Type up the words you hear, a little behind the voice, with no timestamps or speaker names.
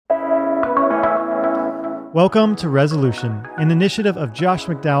Welcome to Resolution, an initiative of Josh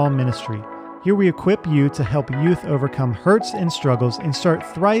McDowell Ministry. Here we equip you to help youth overcome hurts and struggles and start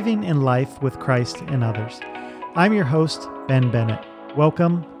thriving in life with Christ and others. I'm your host, Ben Bennett.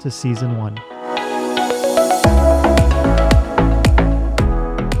 Welcome to Season 1.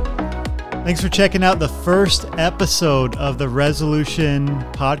 Thanks for checking out the first episode of the Resolution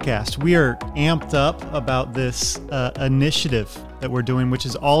podcast. We are amped up about this initiative that we're doing, which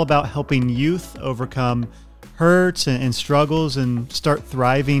is all about helping youth overcome hurts and struggles and start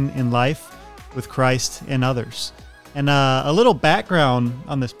thriving in life with Christ and others. And a little background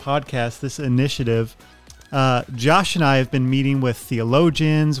on this podcast, this initiative. Josh and I have been meeting with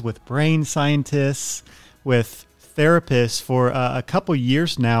theologians, with brain scientists, with therapists for a couple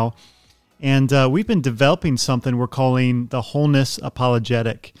years now. And we've been developing something we're calling the Wholeness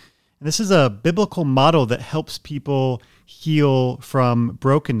Apologetic. And this is a biblical model that helps people heal from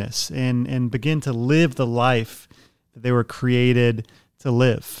brokenness and begin to live the life that they were created to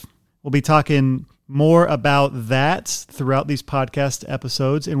live. We'll be talking more about that throughout these podcast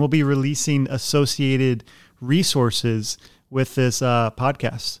episodes, and we'll be releasing associated resources with this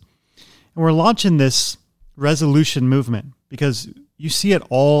podcast. And we're launching this resolution movement because you see it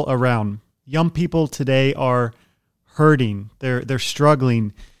all around. Young people today are hurting. They're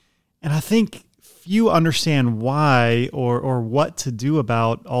struggling. And I think few understand why or what to do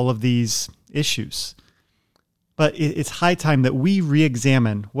about all of these issues. But it's high time that we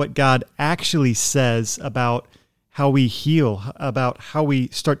re-examine what God actually says about how we heal, about how we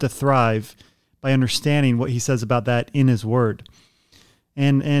start to thrive by understanding what he says about that in his word.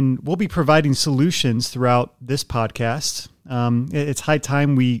 And we'll be providing solutions throughout this podcast. It's high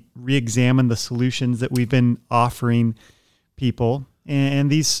time we re-examine the solutions that we've been offering people. And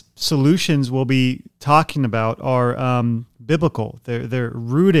these solutions we'll be talking about are biblical. They're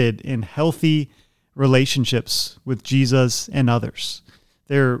rooted in healthy relationships with Jesus and others.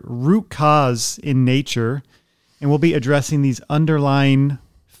 They're root cause in nature, and we'll be addressing these underlying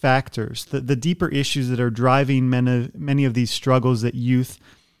factors, the deeper issues that are driving many of these struggles that youth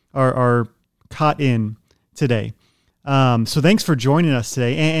are caught in today. So thanks for joining us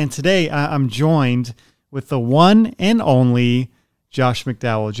today. And today I'm joined with the one and only Josh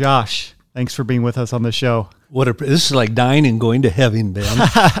McDowell. Josh, thanks for being with us on the show. This is like dying and going to heaven, Ben.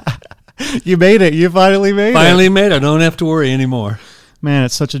 You made it. You finally made it. Finally made it. I don't have to worry anymore. Man,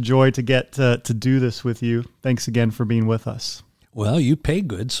 it's such a joy to get to do this with you. Thanks again for being with us. Well, you pay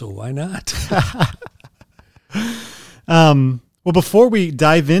good, so why not? Well, before we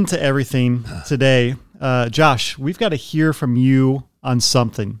dive into everything today, Josh, we've got to hear from you on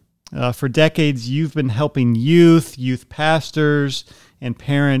something. For decades, you've been helping youth pastors, and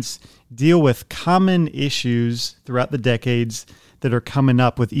parents deal with common issues throughout the decades that are coming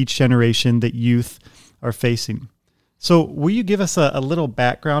up with each generation that youth are facing. So will you give us a little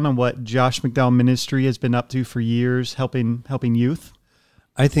background on what Josh McDowell Ministry has been up to for years, helping youth?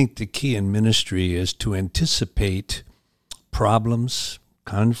 I think the key in ministry is to anticipate problems,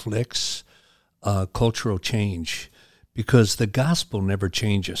 conflicts, cultural change, because the gospel never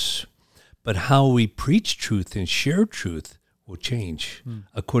changes. But how we preach truth and share truth will change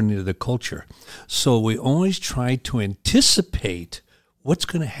according to the culture. So we always try to anticipate what's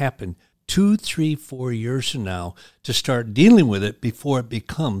going to happen 2, 3, 4 years from now to start dealing with it before it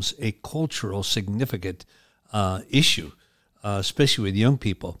becomes a cultural significant issue, especially with young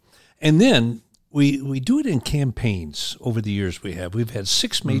people. And then we do it in campaigns over the years we have. We've had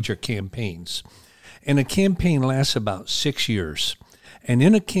 6 major campaigns, and a campaign lasts about 6 years. And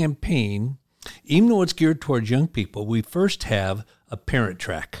in a campaign, even though it's geared towards young people, we first have a parent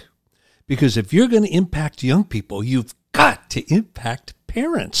track. Because if you're going to impact young people, you've got to impact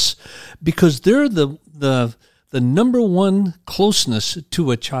parents, because they're the number one closeness to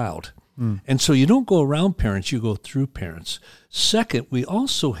a child. And so you don't go around parents, you go through parents. Second, we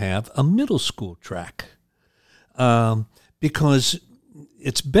also have a middle school track, because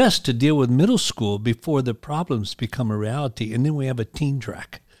it's best to deal with middle school before the problems become a reality. And then we have a teen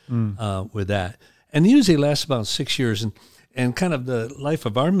track with that. And usually lasts about 6 years. And kind of the life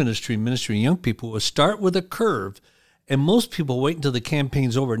of our ministry young people, will start with a curve. And most people wait until the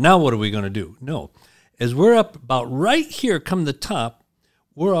campaign's over. Now what are we going to do? No. As we're up about right here, come the top,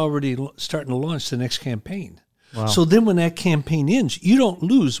 we're already starting to launch the next campaign. Wow. So then when that campaign ends, you don't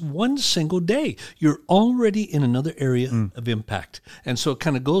lose one single day. You're already in another area of impact. And so it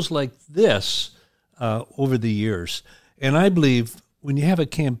kind of goes like this over the years. And I believe when you have a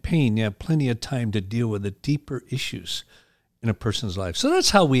campaign, you have plenty of time to deal with the deeper issues in a person's life. So that's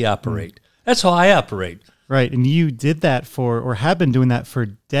how we operate. That's how I operate. Right. And you did that or have been doing that for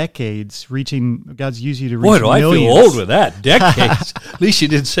decades, God's used you to reach Boy, do millions. I feel old with that. Decades. At least you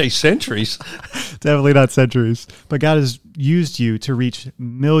didn't say centuries. Definitely not centuries. But God has used you to reach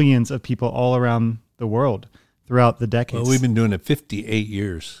millions of people all around the world throughout the decades. Well, we've been doing it 58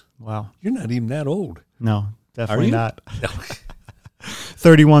 years. Wow. You're not even that old. No, definitely not. No.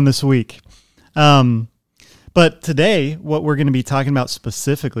 31 this week. But today, what we're going to be talking about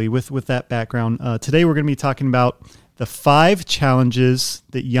specifically with that background, today we're going to be talking about the 5 challenges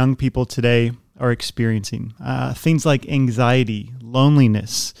that young people today are experiencing. Things like anxiety,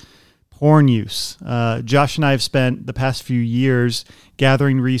 loneliness, porn use. Josh and I have spent the past few years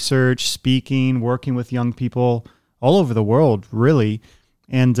gathering research, speaking, working with young people all over the world, really.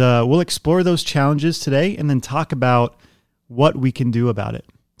 And we'll explore those challenges today and then talk about what we can do about it.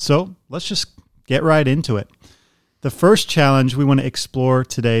 So let's just get right into it. The first challenge we want to explore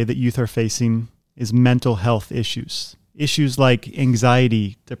today that youth are facing is mental health issues. Issues like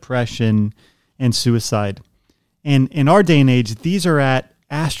anxiety, depression, and suicide. And in our day and age, these are at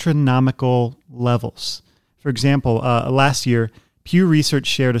astronomical levels. For example, last year, Pew Research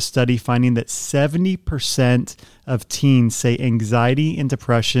shared a study finding that 70% of teens say anxiety and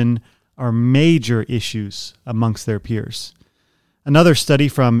depression are major issues amongst their peers. Another study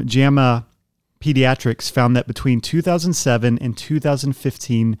from JAMA Pediatrics found that between 2007 and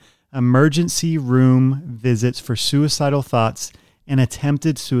 2015, emergency room visits for suicidal thoughts and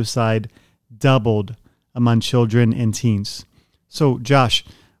attempted suicide doubled among children and teens. So, Josh,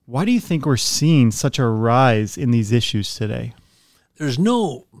 why do you think we're seeing such a rise in these issues today? There's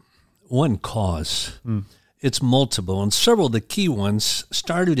no one cause. It's multiple, and several of the key ones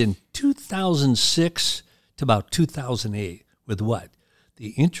started in 2006 to about 2008 with what?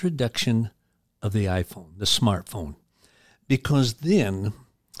 The introduction of the iPhone, the smartphone. Because then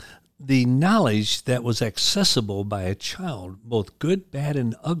the knowledge that was accessible by a child, both good, bad,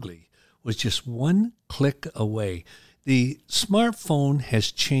 and ugly, was just one click away. The smartphone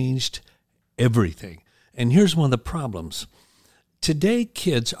has changed everything. And here's one of the problems. Today,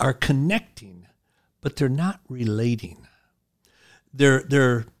 kids are connecting, but they're not relating.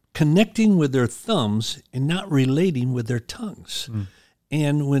 They're connecting with their thumbs and not relating with their tongues.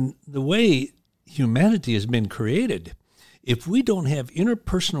 And when the way humanity has been created, if we don't have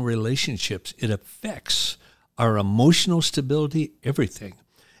interpersonal relationships, it affects our emotional stability, everything.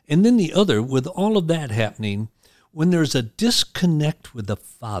 And then the other, with all of that happening, when there's a disconnect with the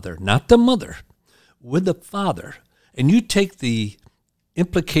father, not the mother, with the father, and you take the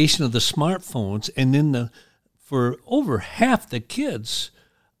implication of the smartphones, and then for over half the kids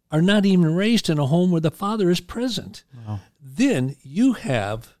are not even raised in a home where the father is present. Wow. Then you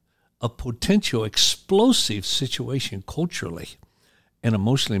have a potential explosive situation culturally and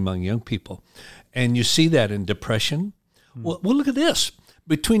emotionally among young people. And you see that in depression. Well, look at this.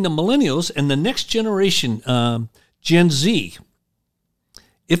 Between the millennials and the next generation, Gen Z,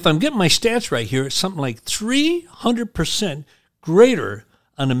 if I'm getting my stats right here, it's something like 300% greater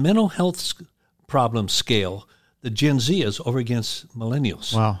on a mental health problem scale, the Gen Z is over against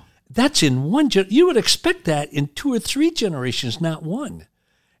millennials. Wow. That's in one you would expect that in 2 or 3 generations, not one.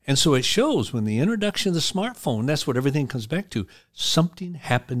 And so it shows when the introduction of the smartphone, that's what everything comes back to. Something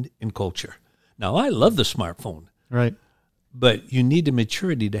happened in culture. Now, I love the smartphone. Right. But you need the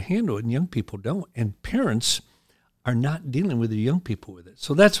maturity to handle it, and young people don't. And parents are not dealing with the young people with it.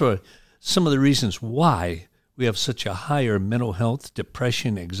 So that's some of the reasons why we have such a higher mental health,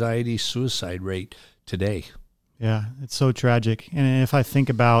 depression, anxiety, suicide rate today. Yeah, it's so tragic. And if I think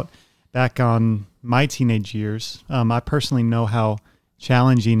about back on my teenage years, I personally know how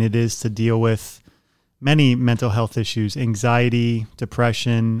challenging it is to deal with many mental health issues, anxiety,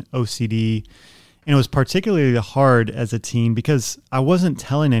 depression, OCD. And it was particularly hard as a teen because I wasn't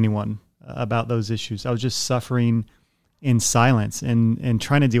telling anyone about those issues. I was just suffering in silence and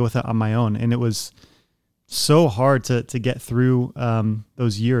trying to deal with it on my own. And it was so hard to get through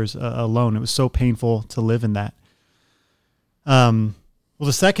those years alone. It was so painful to live in that. Well,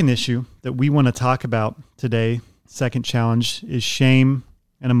 the second issue that we want to talk about today, second challenge, is shame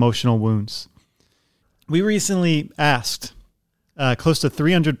and emotional wounds. We recently asked close to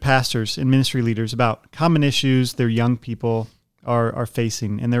 300 pastors and ministry leaders about common issues their young people are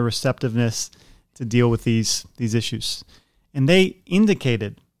facing and their receptiveness to deal with these issues. And they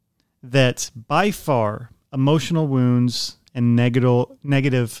indicated that by far emotional wounds and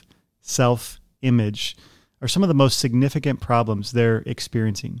negative self-image are some of the most significant problems they're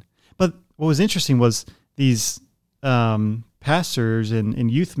experiencing. But what was interesting was these pastors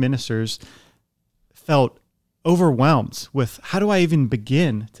and youth ministers felt overwhelmed with how do I even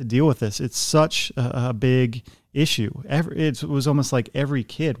begin to deal with this? It's such a big issue. It was almost like every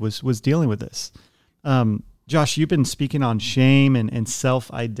kid was dealing with this. Josh, you've been speaking on shame and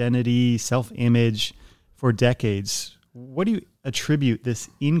self-identity, self-image for decades. What do you attribute this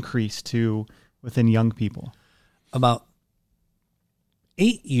increase to within young people? About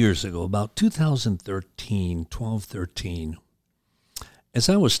 8 years ago, about 2013, 12, 13, as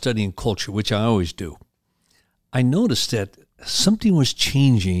I was studying culture, which I always do, I noticed that something was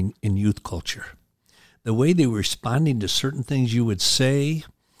changing in youth culture. The way they were responding to certain things you would say,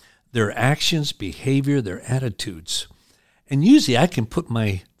 their actions, behavior, their attitudes. And usually I can put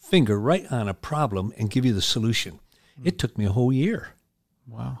my finger right on a problem and give you the solution. It took me a whole year.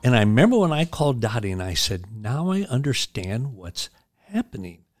 Wow. And I remember when I called Dottie and I said, now I understand what's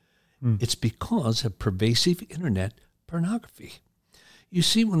happening. It's because of pervasive internet pornography. You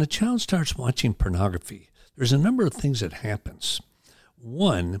see, when a child starts watching pornography, there's a number of things that happens.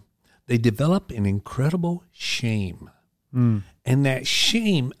 One, they develop an incredible shame. And that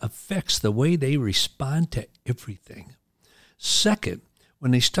shame affects the way they respond to everything. Second,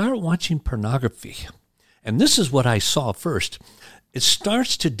 when they start watching pornography, and this is what I saw first, it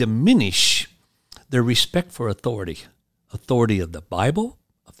starts to diminish their respect for authority of the Bible,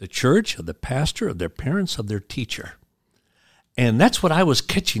 of the church, of the pastor, of their parents, of their teacher. And that's what I was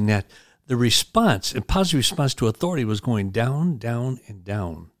catching, that the response, and positive response to authority was going down, down, and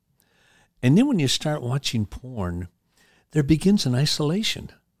down. And then when you start watching porn, there begins an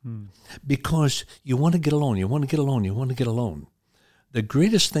isolation because you want to get alone, you want to get alone, you want to get alone. The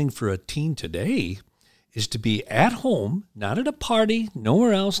greatest thing for a teen today is to be at home, not at a party,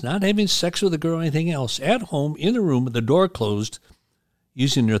 nowhere else, not having sex with a girl or anything else, at home, in a room with the door closed,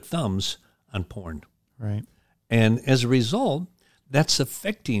 using their thumbs on porn. Right. And as a result, that's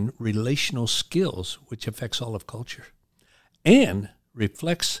affecting relational skills, which affects all of culture, and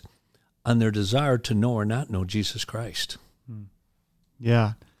reflects on their desire to know or not know Jesus Christ.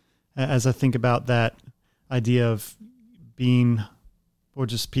 Yeah. As I think about that idea of being, or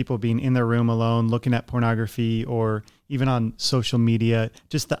just people being in their room alone, looking at pornography, or even on social media,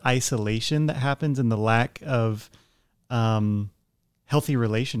 just the isolation that happens and the lack of healthy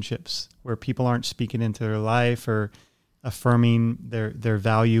relationships where people aren't speaking into their life or affirming their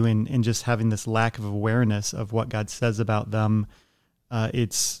value, and just having this lack of awareness of what God says about them.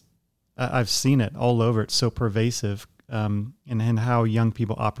 I've seen it all over. It's so pervasive, and how young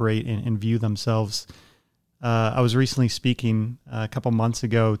people operate and view themselves. I was recently speaking a couple months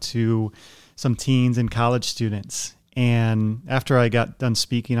ago to some teens and college students. And after I got done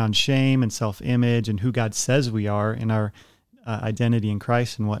speaking on shame and self-image and who God says we are in our identity in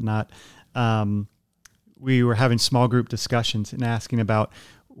Christ and whatnot, we were having small group discussions and asking about,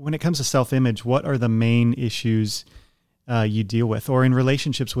 when it comes to self-image, what are the main issues you deal with, or in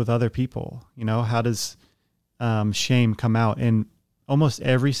relationships with other people? You know, how does shame come out? And almost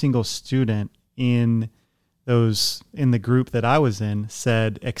every single student in the group that I was in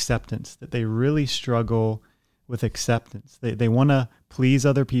said acceptance, that they really struggle with acceptance. They want to please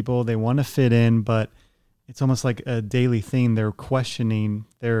other people, they want to fit in, but it's almost like a daily thing. They're questioning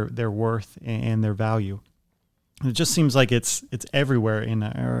their worth and their value. And it just seems like it's everywhere in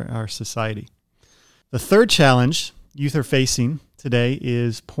our society. The third challenge youth are facing today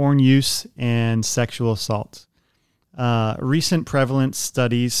is porn use and sexual assault. Recent prevalence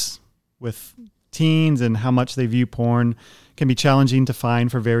studies with teens and how much they view porn can be challenging to find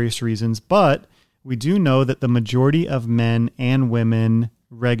for various reasons, but we do know that the majority of men and women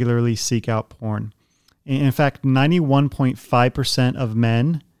regularly seek out porn. In fact, 91.5% of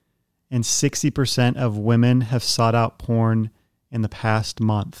men and 60% of women have sought out porn in the past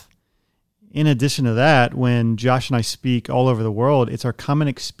month. In addition to that, when Josh and I speak all over the world, it's our common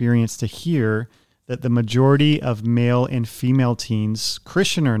experience to hear that the majority of male and female teens,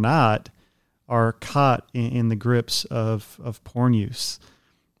 Christian or not, are caught in the grips of porn use.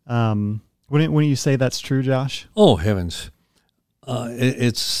 Wouldn't you say that's true, Josh? Oh, heavens.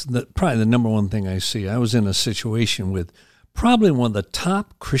 It's probably the number one thing I see. I was in a situation with probably one of the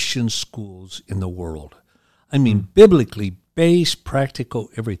top Christian schools in the world. I mean, biblically based, practical,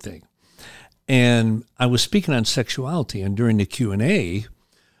 everything. And I was speaking on sexuality, and during the Q&A,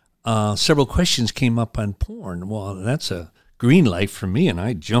 several questions came up on porn. Well, that's a green light for me, and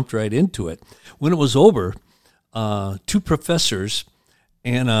I jumped right into it. When it was over, two professors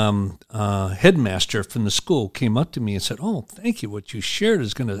and headmaster from the school came up to me and said, "Oh, thank you. What you shared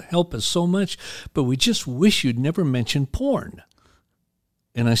is going to help us so much, but we just wish you'd never mentioned porn."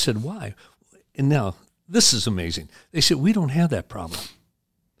 And I said, "Why?" And now, this is amazing. They said, "We don't have that problem.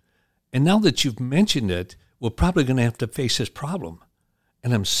 And now that you've mentioned it, we're probably going to have to face this problem.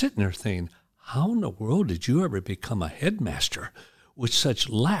 And I'm sitting there thinking, how in the world did you ever become a headmaster with such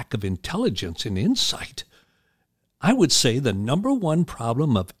lack of intelligence and insight? I would say the number one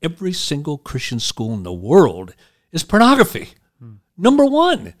problem of every single Christian school in the world is pornography. Number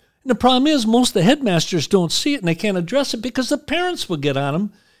one. And the problem is most of the headmasters don't see it and they can't address it because the parents will get on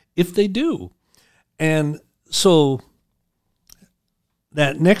them if they do. And so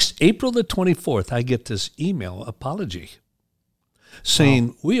that next April the 24th, I get this email apology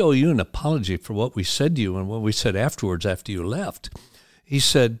saying, we owe you an apology for what we said to you and what we said afterwards after you left. He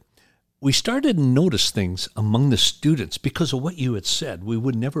said, we started to notice things among the students because of what you had said. We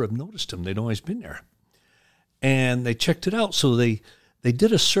would never have noticed them. They'd always been there. And they checked it out. So they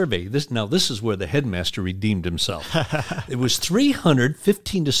did a survey. This is where the headmaster redeemed himself. It was 300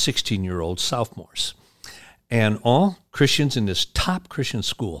 15 to 16-year-old sophomores and all Christians in this top Christian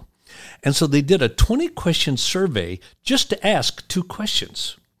school. And so they did a 20-question survey just to ask 2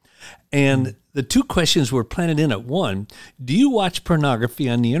 questions. And the 2 questions were planted in at 1, do you watch pornography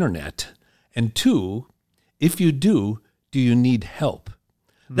on the internet? And 2, if you do you need help?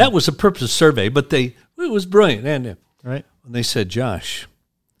 That was the purpose of the survey, but it was brilliant. And right. When they said, Josh,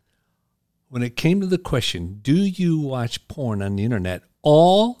 when it came to the question, do you watch porn on the internet?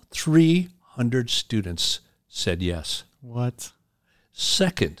 All 300 students said yes. What?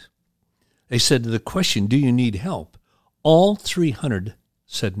 Second, they said to the question, do you need help? All 300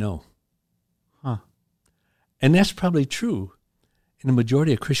 said no. Huh. And that's probably true in the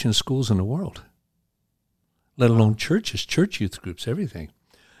majority of Christian schools in the world, let alone churches, church youth groups, everything.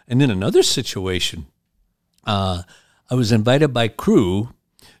 And in another situation, I was invited by Cru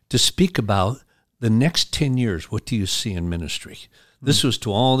to speak about the next 10 years. What do you see in ministry? This was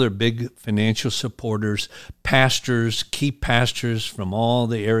to all their big financial supporters, pastors, key pastors from all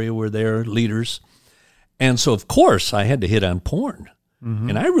the area where they're leaders. And so, of course, I had to hit on porn.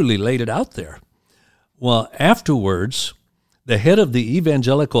 And I really laid it out there. Well, afterwards, the head of the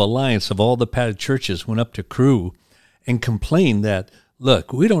Evangelical Alliance of all the churches went up to Cru and complained that,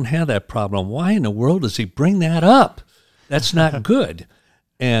 look, we don't have that problem. Why in the world does he bring that up? That's not good.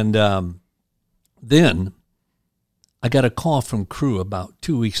 And then I got a call from Cru about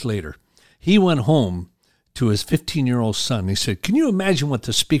 2 weeks later. He went home to his 15-year-old son. He said, can you imagine what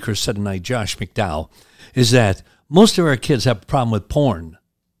the speaker said tonight, Josh McDowell, is that most of our kids have a problem with porn.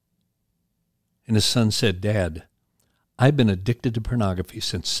 And his son said, Dad, I've been addicted to pornography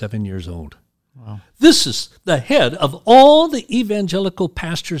since 7 years old. Wow. This is the head of all the evangelical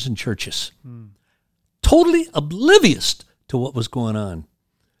pastors and churches, totally oblivious to what was going on.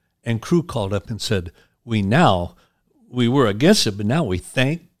 And Cru called up and said, we were against it, but now we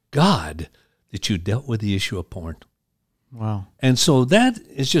thank God that you dealt with the issue of porn. Wow. And so that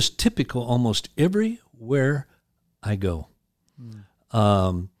is just typical almost everywhere I go.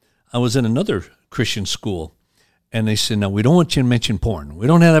 I was in another Christian school, and they said, no, we don't want you to mention porn. We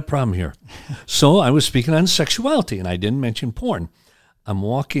don't have that problem here. So I was speaking on sexuality, and I didn't mention porn. I'm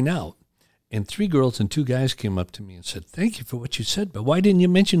walking out, and 3 girls and 2 guys came up to me and said, thank you for what you said, but why didn't you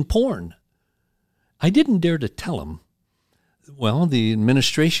mention porn? I didn't dare to tell them. Well, the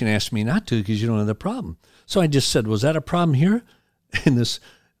administration asked me not to because you don't have the problem. So I just said, was that a problem here? And this,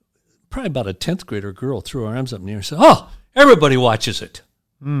 probably about a 10th grader girl threw her arms up in the air and said, oh, everybody watches it.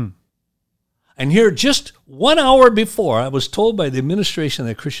 And here, just 1 hour before, I was told by the administration of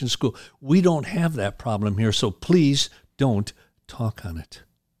that Christian school, we don't have that problem here, so please don't talk on it.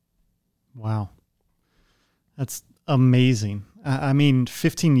 Wow. That's amazing. I mean,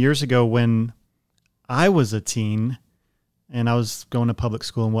 15 years ago when I was a teen and I was going to public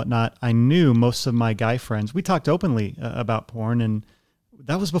school and whatnot, I knew most of my guy friends. We talked openly about porn, and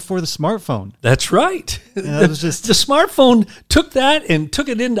that was before the smartphone. That's right. That was just the smartphone took that and took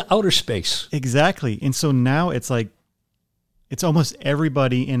it into outer space. Exactly. And so now it's like, it's almost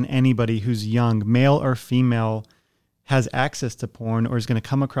everybody and anybody who's young, male or female, has access to porn or is going to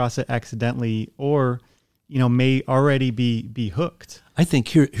come across it accidentally or, may already be hooked. I think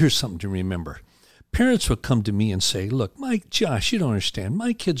here's something to remember. Parents will come to me and say, look, Josh, you don't understand.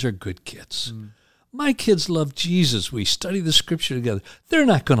 My kids are good kids. My kids love Jesus. We study the scripture together. They're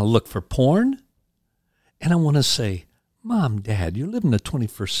not going to look for porn. And I want to say, Mom, Dad, you live in the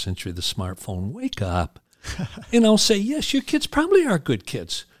 21st century, the smartphone. Wake up. And I'll say, yes, your kids probably are good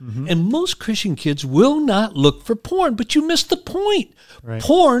kids. And most Christian kids will not look for porn, but you missed the point. Right.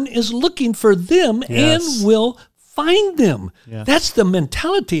 Porn is looking for them and will find them. Yes. That's the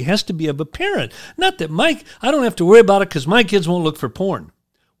mentality has to be of a parent. Not that I don't have to worry about it because my kids won't look for porn.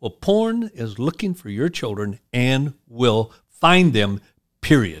 Well, porn is looking for your children and will find them,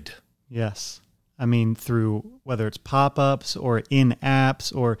 period. Yes, I mean, through whether it's pop-ups or in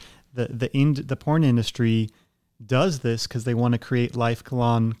apps, or the porn industry does this because they want to create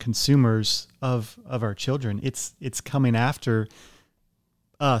lifelong consumers of our children. It's coming after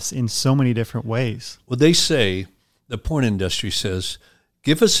us in so many different ways. Well, they say, the porn industry says,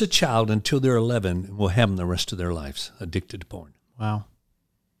 give us a child until they're 11 and we'll have them the rest of their lives addicted to porn. Wow.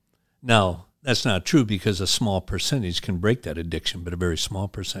 Now, that's not true because a small percentage can break that addiction, but a very small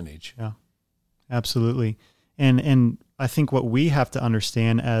percentage. Yeah, absolutely. And I think what we have to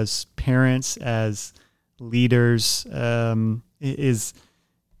understand as parents, as leaders, is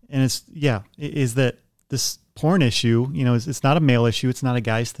that this porn issue, it's not a male issue. It's not a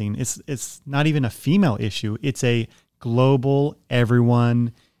guy's thing. It's not even a female issue. It's a global,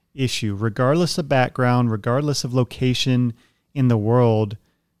 everyone issue, regardless of background, regardless of location in the world.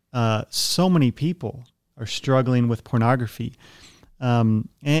 So many people are struggling with pornography. Porn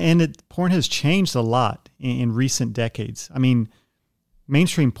has changed a lot in recent decades. I mean,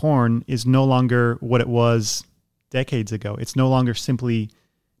 mainstream porn is no longer what it was decades ago. It's no longer simply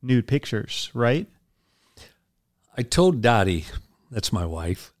nude pictures, right? I told Dottie, that's my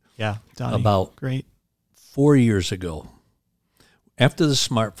wife, Dottie, about great 4 years ago. After the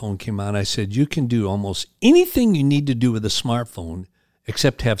smartphone came out, I said, you can do almost anything you need to do with a smartphone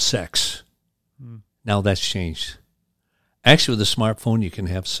except have sex. Now that's changed. Actually, with a smartphone, you can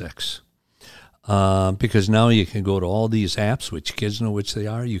have sex. Because now you can go to all these apps, which kids know which they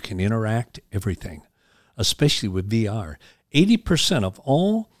are. You can interact, everything, especially with VR. 80% of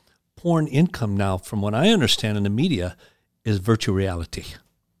all porn income now, from what I understand in the media, is virtual reality.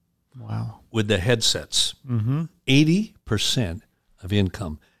 Wow. With the headsets. Mm-hmm. 80% of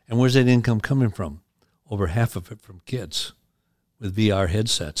income. And where's that income coming from? Over half of it from kids with VR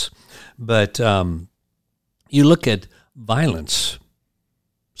headsets. But you look at violence,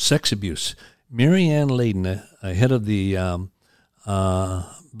 sex abuse. Marianne Layden, head of the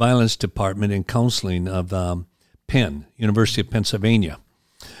violence department and counseling of Penn, University of Pennsylvania.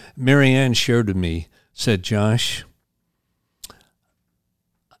 Marianne shared with me, said, Josh,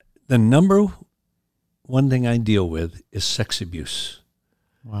 the number one thing I deal with is sex abuse.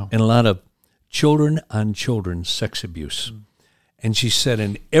 Wow. And a lot of children-on-children sex abuse. And she said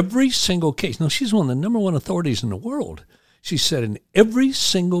in every single case, now she's one of the number one authorities in the world, she said in every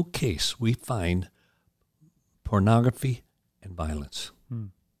single case we find pornography and violence,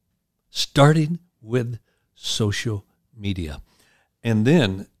 starting with social media. And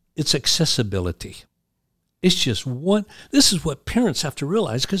then it's accessibility. It's just one, this is what parents have to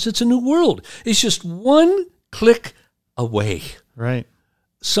realize because it's a new world. It's just one click away. Right.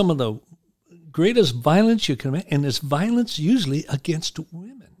 Some of the greatest violence you can imagine, and it's violence usually against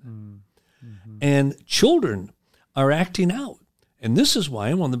women. Mm-hmm. And children are acting out. And this is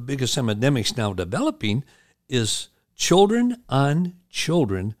why one of the biggest epidemics now developing is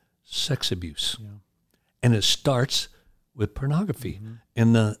children-on-children sex abuse. Yeah. And it starts with pornography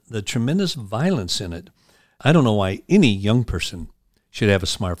and the tremendous violence in it. I don't know why any young person should have a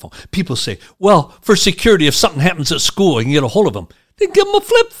smartphone. People say, well, for security, if something happens at school, you can get a hold of them. Then give them a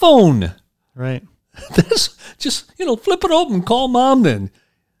flip phone. Right. That's just, flip it open and call mom then.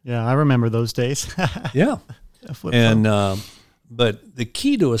 Yeah, I remember those days. Yeah. A flip phone. But the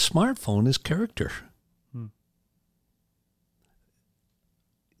key to a smartphone is character.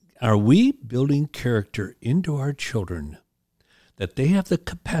 Are we building character into our children that they have the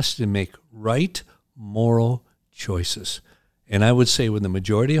capacity to make right moral choices? And I would say with the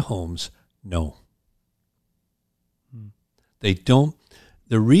majority of homes, no. They don't.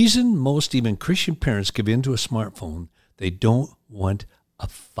 The reason most even Christian parents give in to a smartphone, they don't want a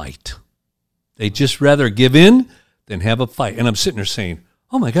fight. They just rather give in than have a fight. And I'm sitting there saying,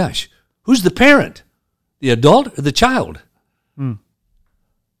 oh my gosh, who's the parent? The adult or the child?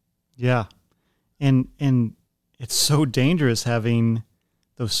 Yeah. And it's so dangerous having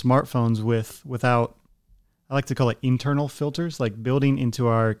those smartphones without, I like to call it internal filters, like building into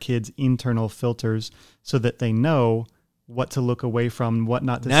our kids' internal filters so that they know what to look away from, what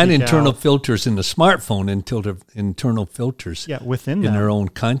not to seek out. Not internal filters in the smartphone, internal filters within in their own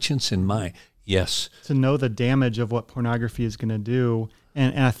conscience and mind. Yes. To know the damage of what pornography is going to do.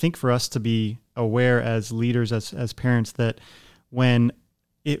 And I think for us to be aware as leaders, as parents, that where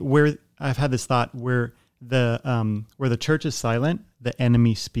I've had this thought where the church is silent, the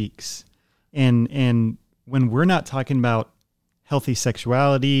enemy speaks. And when we're not talking about healthy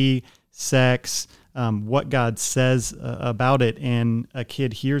sexuality, sex, what God says about it, and a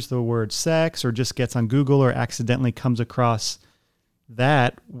kid hears the word sex or just gets on Google or accidentally comes across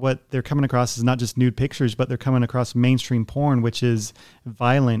that, what they're coming across is not just nude pictures, but they're coming across mainstream porn, which is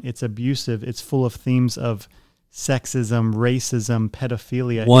violent, it's abusive, it's full of themes of sexism, racism,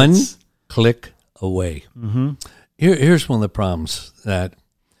 pedophilia. One click away. Mm-hmm. Here's one of the problems, that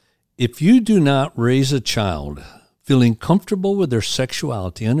if you do not raise a child feeling comfortable with their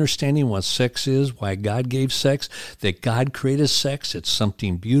sexuality, understanding what sex is, why God gave sex, that God created sex, it's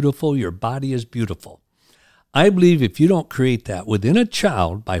something beautiful, your body is beautiful. I believe if you don't create that within a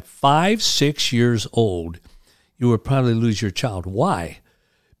child by 5-6 years old, you will probably lose your child. Why?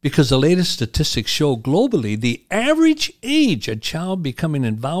 Because the latest statistics show globally the average age a child becoming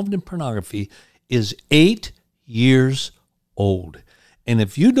involved in pornography is 8 years old. And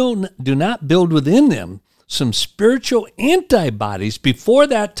if you do not build within them some spiritual antibodies before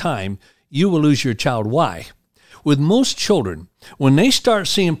that time, you will lose your child. Why? With most children, when they start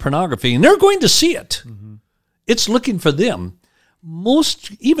seeing pornography, and they're going to see it, it's looking for them.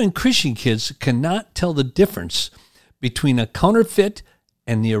 Most, even Christian kids, cannot tell the difference between a counterfeit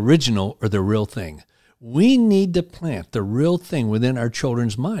and the original or the real thing. We need to plant the real thing within our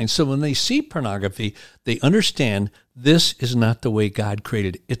children's minds. So when they see pornography, they understand this is not the way God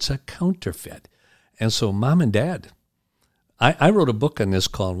created. It's a counterfeit. And so mom and dad, I wrote a book on this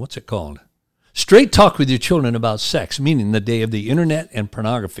called, what's it called? Straight Talk with Your Children About Sex, meaning the day of the internet and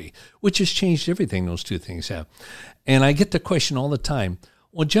pornography, which has changed everything those two things have. And I get the question all the time,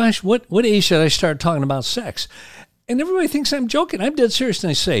 well, Josh, what age should I start talking about sex? And everybody thinks I'm joking. I'm dead serious.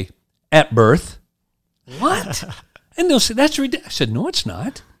 And I say, at birth. What? And they'll say, that's ridiculous. I said, no, it's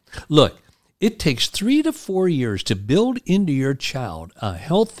not. Look, it takes 3 to 4 years to build into your child a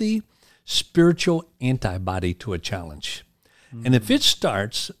healthy spiritual antibody to a challenge. And if it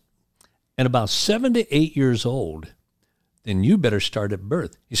starts at about 7 to 8 years old, then you better start at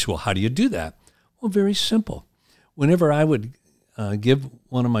birth. You say, well, how do you do that? Well, very simple. Whenever I would give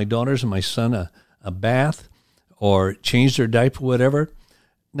one of my daughters and my son a bath or change their diaper, whatever,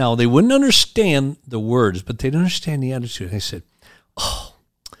 now they wouldn't understand the words, but they'd understand the attitude. I said, oh,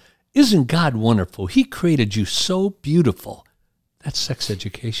 isn't God wonderful? He created you so beautiful. That's sex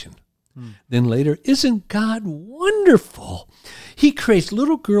education. Then later, isn't God wonderful? He creates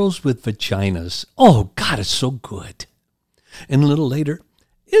little girls with vaginas. Oh, God is so good. And a little later,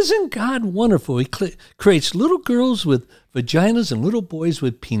 isn't God wonderful? He creates little girls with vaginas and little boys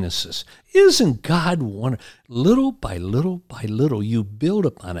with penises. Isn't God wonderful? Little by little by little, you build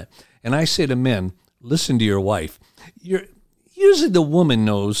upon it. And I say to men, listen to your wife. Usually the woman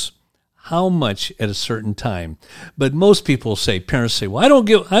knows how much at a certain time. But most people say, parents say, well, I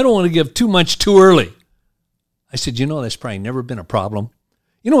don't want to give too much too early. I said, that's probably never been a problem.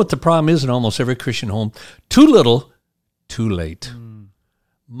 You know what the problem is in almost every Christian home? Too little, too late.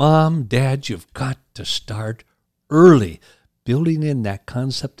 Mom, Dad, you've got to start early, building in that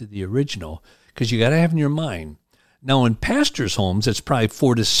concept of the original, because you got to have in your mind. Now, in pastors' homes, it's probably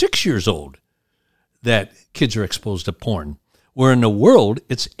 4 to 6 years old that kids are exposed to porn. Where in the world,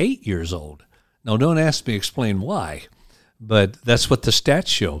 it's 8 years old. Now, don't ask me to explain why, but that's what the stats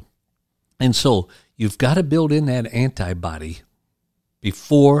show. And so you've got to build in that antibody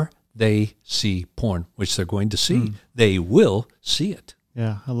before they see porn, which they're going to see. They will see it.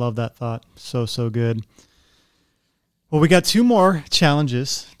 Yeah, I love that thought. So good. Well, we got 2 more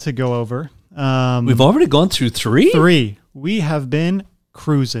challenges to go over. We've already gone through 3? 3. We have been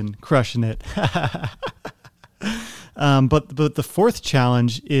cruising, crushing it. But the 4th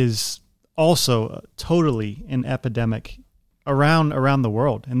challenge is also totally an epidemic around the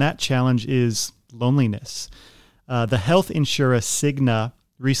world, and that challenge is loneliness. The health insurer Cigna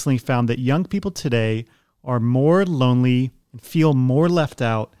recently found that young people today are more lonely and feel more left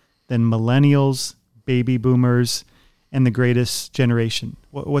out than millennials, baby boomers, and the greatest generation.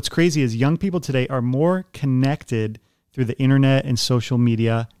 What's crazy is young people today are more connected through the internet and social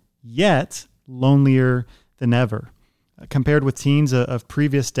media, yet lonelier than ever. Compared with teens of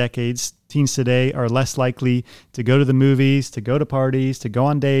previous decades, teens today are less likely to go to the movies, to go to parties, to go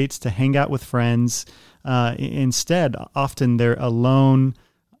on dates, to hang out with friends. Instead, often they're alone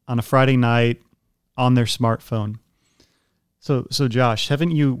on a Friday night on their smartphone. So Josh,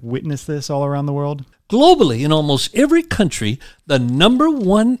 haven't you witnessed this all around the world? Globally, in almost every country, the number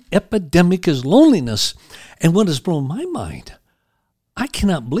one epidemic is loneliness. And what has blown my mind, I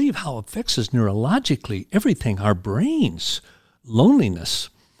cannot believe how it affects us neurologically, everything, our brains, loneliness.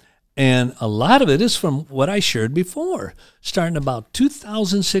 And a lot of it is from what I shared before, starting about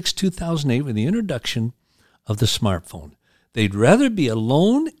 2006, 2008 with the introduction of the smartphone. They'd rather be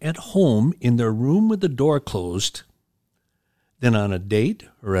alone at home in their room with the door closed than on a date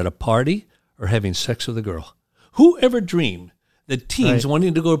or at a party or having sex with a girl. Who ever dreamed The teens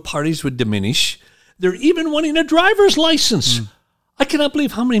wanting to go to parties would diminish. They're even wanting a driver's license. I cannot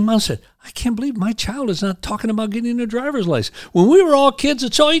believe how many moms said, I can't believe my child is not talking about getting a driver's license. When we were all kids,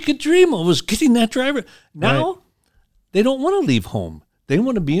 it's all you could dream of was getting that driver. Now, they don't want to leave home. They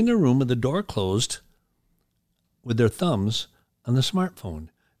want to be in their room with the door closed with their thumbs on the smartphone,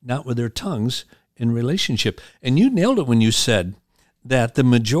 not with their tongues in relationship. And you nailed it when you said that the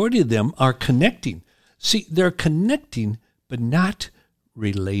majority of them are connecting. See, they're connecting, but not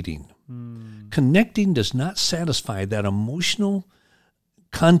relating. Connecting does not satisfy that emotional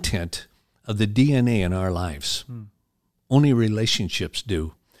content of the DNA in our lives. Only relationships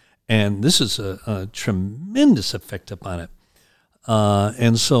do. And this is a tremendous effect upon it.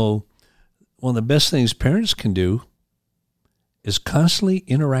 And so one of the best things parents can do is constantly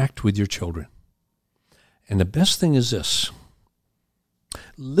interact with your children. And the best thing is this.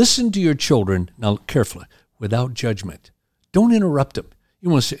 Listen to your children, now carefully, without judgment. Don't interrupt them. You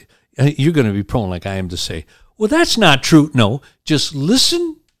want to say, you're going to be prone, like I am, to say, well, that's not true. No, just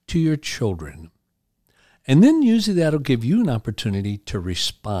listen to your children. And then usually that'll give you an opportunity to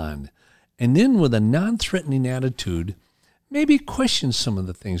respond. And then with a non-threatening attitude, maybe question some of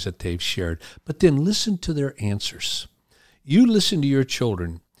the things that they've shared, but then listen to their answers. You listen to your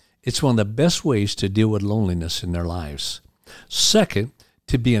children. It's one of the best ways to deal with loneliness in their lives. Second,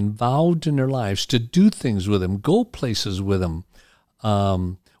 to be involved in their lives, to do things with them, go places with them.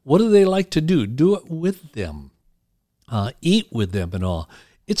 What do they like to do? Do it with them. Eat with them and all.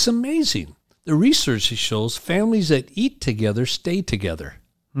 It's amazing. The research shows families that eat together stay together.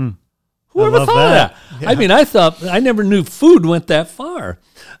 Whoever thought of that? Yeah. I mean, I never knew food went that far.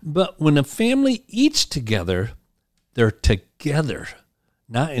 But when a family eats together, they're together,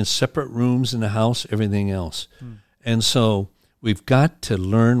 not in separate rooms in the house, everything else. And so we've got to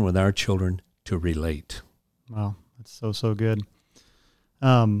learn with our children to relate. Wow, that's so good.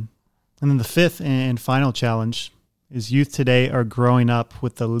 And then the fifth and final challenge is youth today are growing up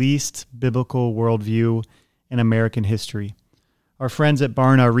with the least biblical worldview in American history. Our friends at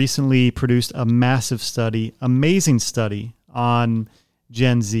Barna recently produced a massive study, amazing study on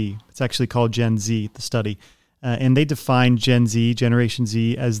Gen Z. It's actually called Gen Z, the study. And they define Gen Z, Generation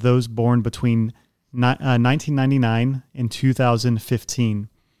Z, as those born between 1999 and 2015.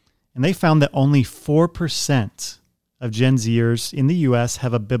 And they found that only 4% of Gen Zers in the U.S.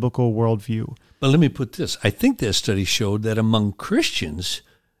 have a biblical worldview. But let me put this. I think this study showed that among Christians,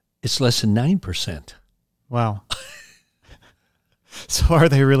 it's less than 9%. Wow. So are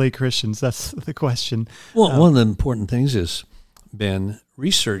they really Christians? That's the question. Well, one of the important things is, Ben,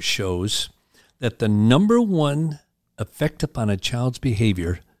 research shows that the number one effect upon a child's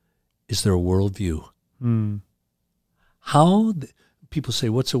behavior is their worldview. People say,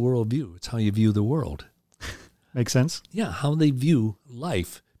 what's a worldview? It's how you view the world. Makes sense. Yeah, how they view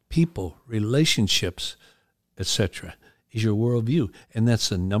life, people, relationships, etc. is your worldview. And that's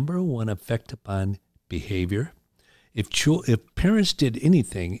the number one effect upon behavior. If parents did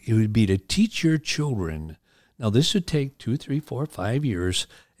anything, it would be to teach your children. Now, this would take 2, 3, 4, 5 years,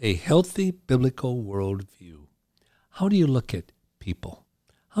 a healthy biblical worldview. How do you look at people?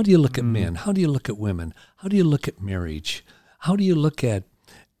 How do you look at men? How do you look at women? How do you look at marriage? How do you look at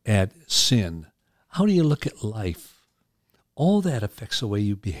sin? How do you look at life? All that affects the way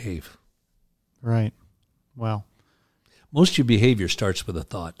you behave. Right. Wow. Most of your behavior starts with a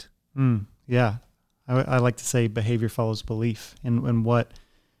thought. Yeah. I like to say behavior follows belief. And what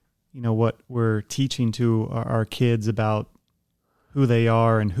we're teaching to our kids about who they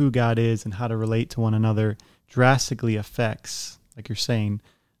are and who God is and how to relate to one another drastically affects, like you're saying,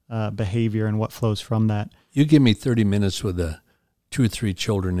 behavior and what flows from that. You give me 30 minutes with 2 or 3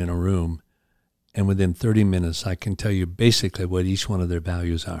 children in a room, and within 30 minutes, I can tell you basically what each one of their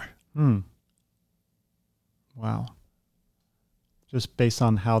values are. Wow. Just based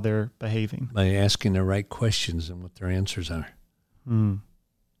on how they're behaving. By asking the right questions and what their answers are.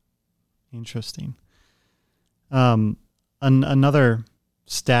 Interesting. Another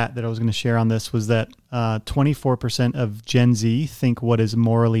stat that I was going to share on this was that 24% of Gen Z think what is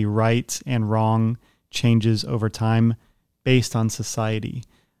morally right and wrong changes over time based on society.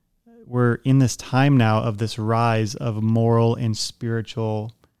 We're in this time now of this rise of moral and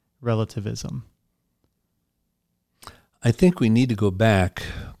spiritual relativism. I think we need to go back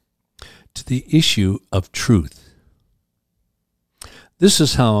to the issue of truth. This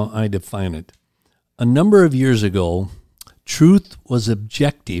is how I define it. A number of years ago, truth was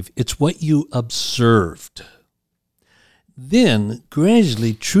objective. It's what you observed. Then,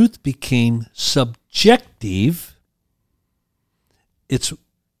 gradually, truth became subjective. It's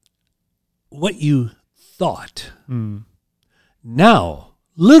what you thought. Now,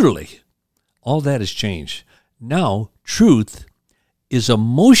 literally, all that has changed. Now, truth is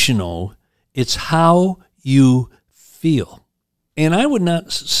emotional. It's how you feel. And I would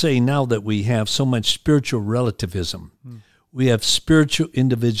not say now that we have so much spiritual relativism. We have spiritual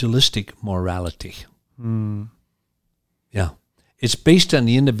individualistic morality. Yeah. It's based on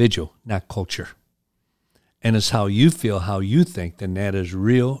the individual, not culture. And it's how you feel, how you think, then that is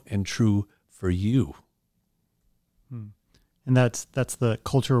real and true for you. And that's the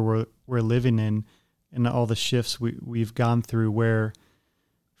culture we're living in, and all the shifts we've gone through, where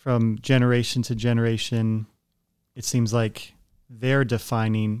from generation to generation, it seems like they're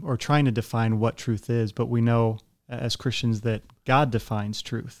defining or trying to define what truth is, but we know as Christians that God defines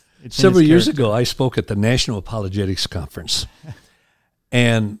truth. Several years ago, I spoke at the National Apologetics Conference,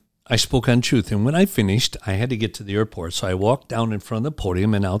 and I spoke on truth. And when I finished, I had to get to the airport, so I walked down in front of the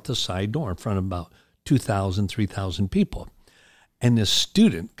podium and out the side door in front of about 2,000, 3,000 people. And this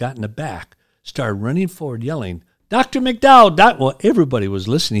student got in the back, started running forward, yelling, "Dr. McDowell!" Well, everybody was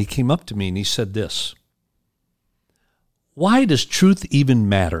listening. He came up to me and he said this: "Why does truth even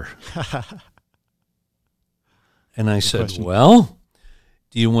matter?" And I said, question. Well,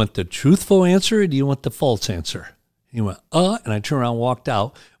 do you want the truthful answer or do you want the false answer? He went, and I turned around and walked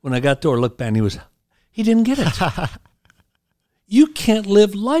out. When I got there, I looked back and he didn't get it. You can't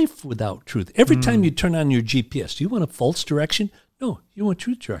live life without truth. Every time you turn on your GPS, do you want a false direction? No, you want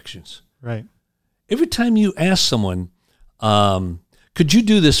truth directions. Right. Every time you ask someone, could you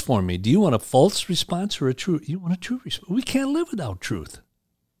do this for me? Do you want a false response or a true? You want a true response. We can't live without truth.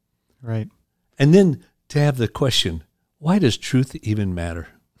 Right. And then to have the question, why does truth even matter?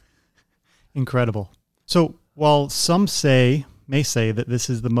 Incredible. So while some may say that this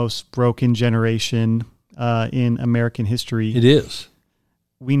is the most broken generation in American history, it is.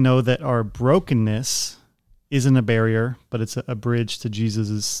 We know that our brokenness isn't a barrier, but it's a bridge to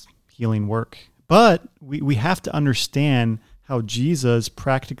Jesus's healing work. But we have to understand how Jesus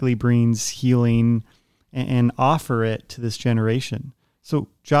practically brings healing and offer it to this generation. So,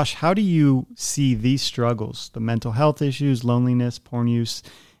 Josh, how do you see these struggles, the mental health issues, loneliness, porn use,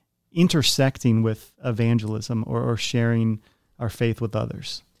 intersecting with evangelism or sharing our faith with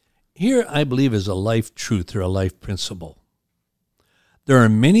others? Here, I believe, is a life truth or a life principle. There are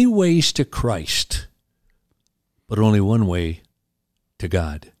many ways to Christ, but only one way to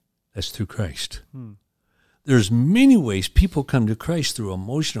God. That's through Christ. There's many ways people come to Christ through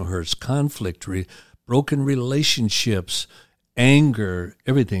emotional hurts, conflict, broken relationships, anger,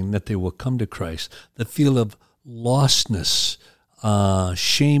 everything, that they will come to Christ. The feel of lostness,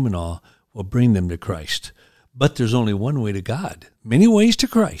 shame and all will bring them to Christ. But there's only one way to God. Many ways to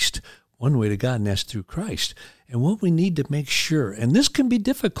Christ. One way to God, and that's through Christ. And what we need to make sure, and this can be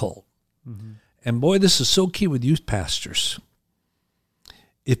difficult, and boy, this is so key with youth pastors.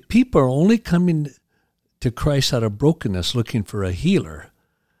 If people are only coming to Christ out of brokenness looking for a healer,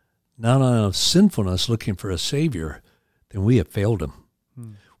 not out of sinfulness looking for a Savior, then we have failed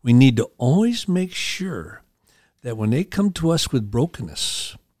them. We need to always make sure that when they come to us with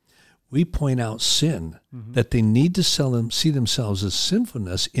brokenness, we point out sin, that they need to see themselves as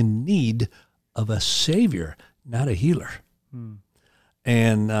sinfulness in need of a Savior, not a healer.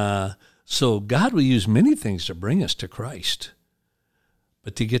 And so God will use many things to bring us to Christ.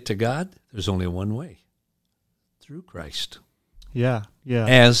 But to get to God, there's only one way, through Christ. Yeah.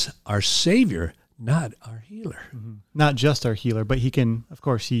 As our Savior, not our healer. Not just our healer, but he can, of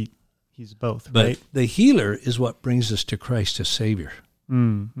course, he's both, but right? The healer is what brings us to Christ as Savior.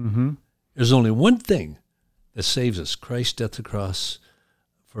 There's only one thing that saves us, Christ's death on the cross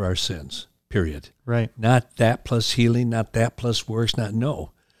for our sins, period. Right. Not that plus healing, not that plus works,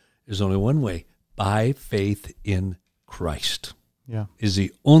 no. There's only one way, by faith in Christ. Yeah. Is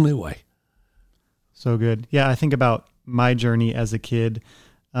the only way. So good. Yeah, I think about my journey as a kid,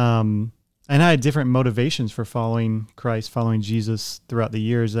 and I had different motivations for following Christ, following Jesus throughout the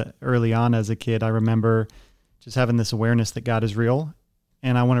years. Early on as a kid, I remember just having this awareness that God is real,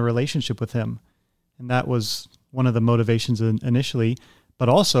 and I want a relationship with him. And that was one of the motivations initially. But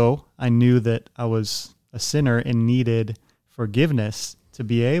also, I knew that I was a sinner and needed forgiveness to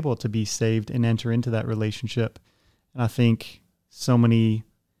be able to be saved and enter into that relationship. And I think so many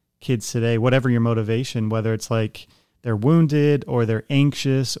kids today, whatever your motivation, whether it's like they're wounded or they're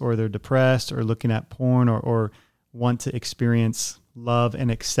anxious or they're depressed or looking at porn or want to experience love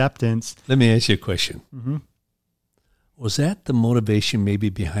and acceptance. Let me ask you a question. Was that the motivation maybe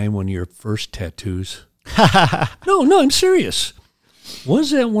behind one of your first tattoos? No, I'm serious.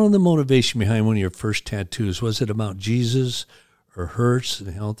 Was that one of the motivation behind one of your first tattoos? Was it about Jesus or hurts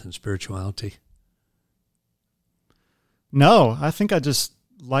and health and spirituality? No, I think I just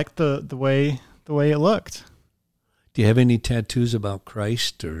liked the way it looked. Do you have any tattoos about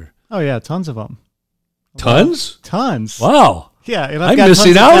Christ or? Oh yeah, tons of them. Tons? Tons. Wow. Yeah, and I'm got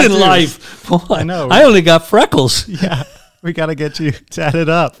missing tons of out in tattoos. life. Boy, I know. I only got freckles. Yeah, we got to get you tatted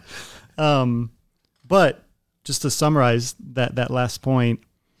up. But just to summarize that last point,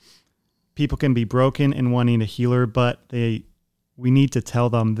 people can be broken and wanting a healer, but we need to tell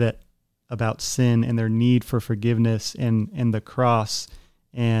them that about sin and their need for forgiveness and the cross,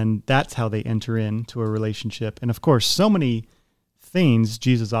 and that's how they enter into a relationship. And of course, so many things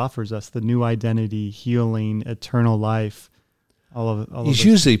Jesus offers us: the new identity, healing, eternal life. All He's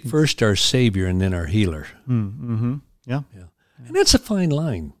usually first our Savior and then our healer. Mm-hmm. Yeah. And that's a fine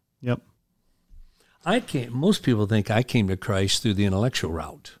line. Yep. Most people think I came to Christ through the intellectual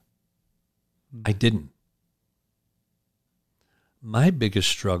route. I didn't. My biggest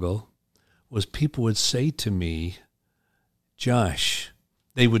struggle was people would say to me, Josh,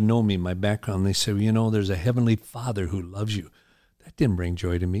 they would know me, my background. They say, there's a heavenly Father who loves you. That didn't bring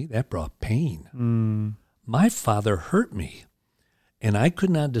joy to me. That brought pain. My father hurt me, and I could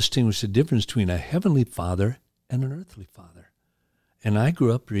not distinguish the difference between a heavenly Father and an earthly father. And I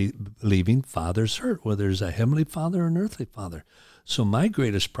grew up believing fathers hurt, whether it's a heavenly Father or an earthly father. So my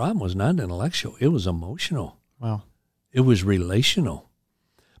greatest problem was not intellectual. It was emotional. Wow. It was relational.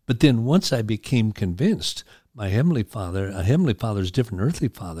 But then once I became convinced a heavenly Father is different than earthly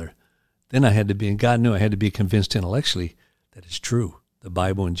father, then and God knew I had to be convinced intellectually that it's true, the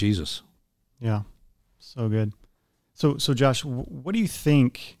Bible and Jesus. Yeah, so good. So Josh, what do you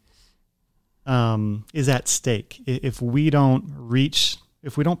think is at stake if we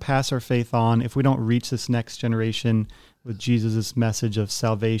don't pass our faith on, if we don't reach this next generation with Jesus' message of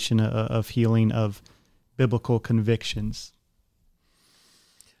salvation, of healing, of biblical convictions?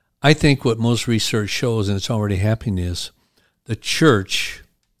 I think what most research shows, and it's already happening, is the church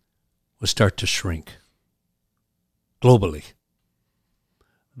will start to shrink globally,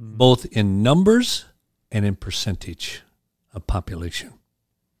 both in numbers and in percentage of population.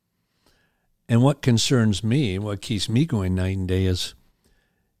 And what concerns me, what keeps me going night and day, is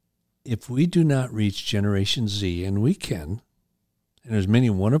if we do not reach Generation Z, and we can, and there's many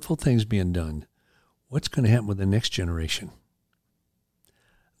wonderful things being done, what's going to happen with the next generation?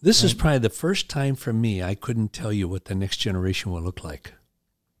 This is probably the first time for me I couldn't tell you what the next generation will look like.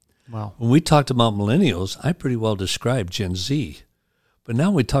 Wow. When we talked about millennials, I pretty well described Gen Z. But now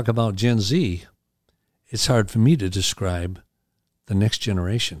we talk about Gen Z, it's hard for me to describe the next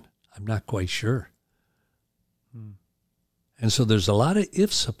generation. I'm not quite sure. And so there's a lot of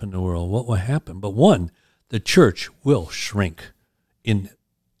ifs up in the world, what will happen. But one, the church will shrink in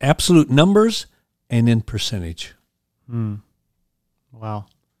absolute numbers and in percentage. Wow.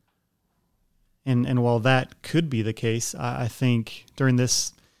 And while that could be the case, I think during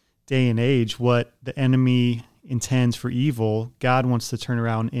this day and age, what the enemy intends for evil, God wants to turn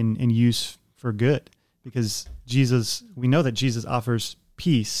around and use for good. Because we know that Jesus offers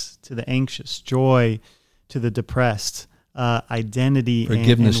peace to the anxious, joy to the depressed, identity,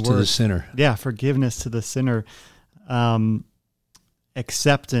 forgiveness and to the sinner. Yeah, forgiveness to the sinner,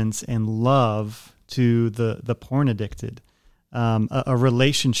 acceptance and love to the porn addicted, a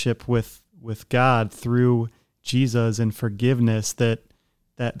relationship with God through Jesus and forgiveness that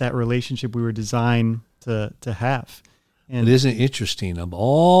relationship we were designed to have. And it isn't interesting. Of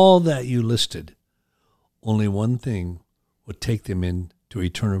all that you listed, only one thing would take them into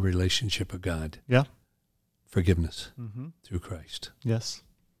eternal relationship with God. Yeah. Forgiveness through Christ. Yes.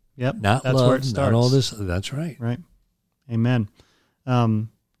 Yep. Not that's love, where it starts. not all this. That's right. Right. Amen. And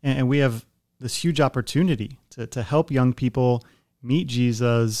we have this huge opportunity to help young people meet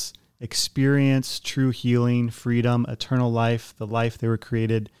Jesus, experience true healing, freedom, eternal life, the life they were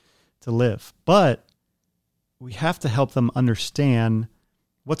created to live. But we have to help them understand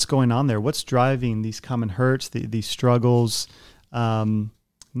what's going on there, what's driving these common hurts, these struggles,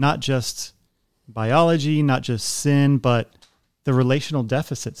 not just biology, not just sin, but the relational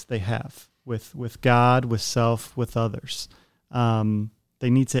deficits they have with God, with self, with others. They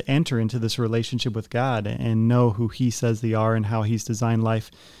need to enter into this relationship with God and know who He says they are and how He's designed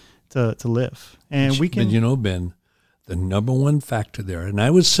life to live. And we can... But Ben, the number one factor there, and I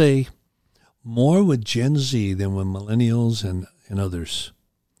would say more with Gen Z than with millennials and others,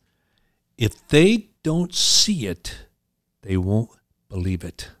 if they don't see it, they won't believe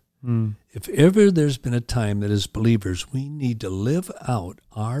it. If ever there's been a time that as believers we need to live out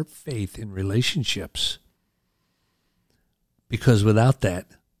our faith in relationships, because without that,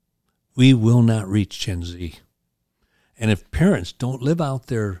 we will not reach Gen Z. And if parents don't live out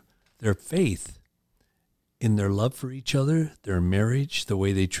their faith in their love for each other, their marriage, the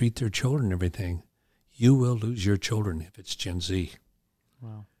way they treat their children, everything, you will lose your children if it's Gen Z.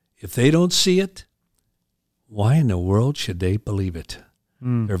 Wow. If they don't see it, why in the world should they believe it?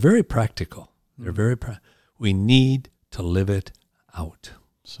 They're very practical. We need to live it out.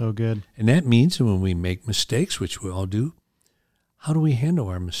 So good. And that means when we make mistakes, which we all do, how do we handle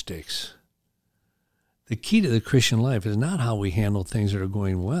our mistakes? The key to the Christian life is not how we handle things that are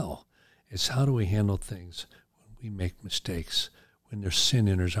going well. It's how do we handle things when we make mistakes, when there's sin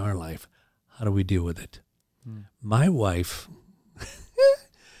enters our life. How do we deal with it? My wife,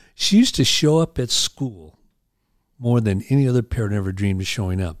 she used to show up at school more than any other parent ever dreamed of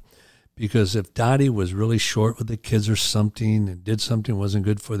showing up. Because if Dottie was really short with the kids or something and did something wasn't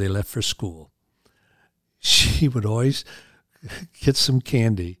good for they left for school, she would always get some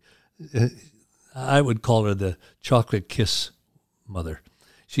candy. I would call her the chocolate kiss mother.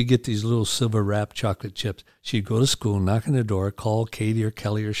 She'd get these little silver wrapped chocolate chips. She'd go to school, knock on the door, call Katie or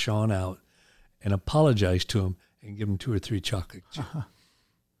Kelly or Sean out, and apologize to them and give them 2 or 3 chocolate chips.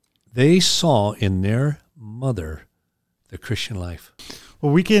 They saw in their mother the Christian life.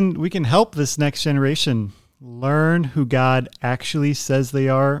 Well, we can help this next generation learn who God actually says they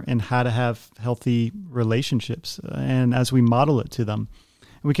are and how to have healthy relationships, and as we model it to them.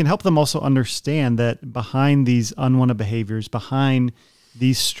 And we can help them also understand that behind these unwanted behaviors, behind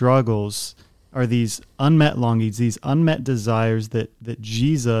these struggles, are these unmet longings, these unmet desires that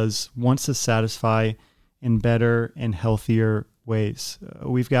Jesus wants to satisfy in better and healthier ways.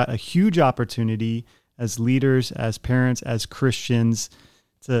 We've got a huge opportunity as leaders, as parents, as Christians,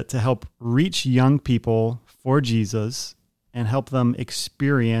 to help reach young people for Jesus and help them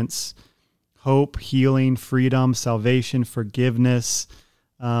experience hope, healing, freedom, salvation, forgiveness,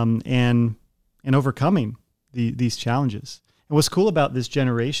 and overcoming these challenges. And what's cool about this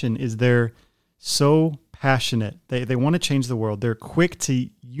generation is they're so passionate. They want to change the world. They're quick to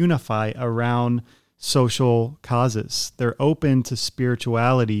unify around social causes. They're open to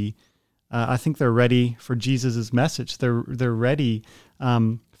spirituality. I think they're ready for Jesus' message. They're ready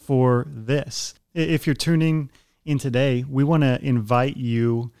for this. If you're tuning in today, we want to invite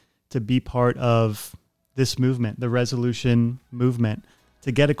you to be part of this movement, the Resolution movement,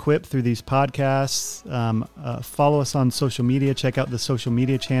 to get equipped through these podcasts. Follow us on social media. Check out the social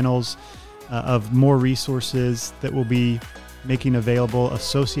media channels of more resources that we'll be making available,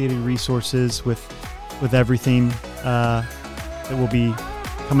 associated resources with everything that we'll be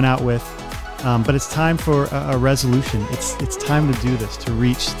coming out with. But it's time for a resolution. It's time to do this, to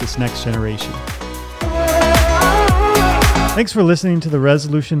reach this next generation. Thanks for listening to the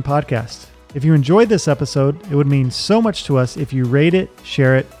Resolution Podcast. If you enjoyed this episode, it would mean so much to us if you rate it,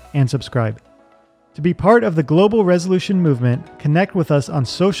 share it, and subscribe. To be part of the global Resolution movement, connect with us on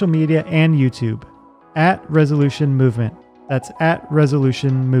social media and YouTube, @Resolution Movement. That's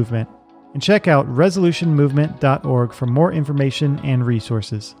 @Resolution Movement. And check out resolutionmovement.org for more information and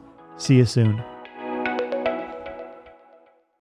resources. See you soon.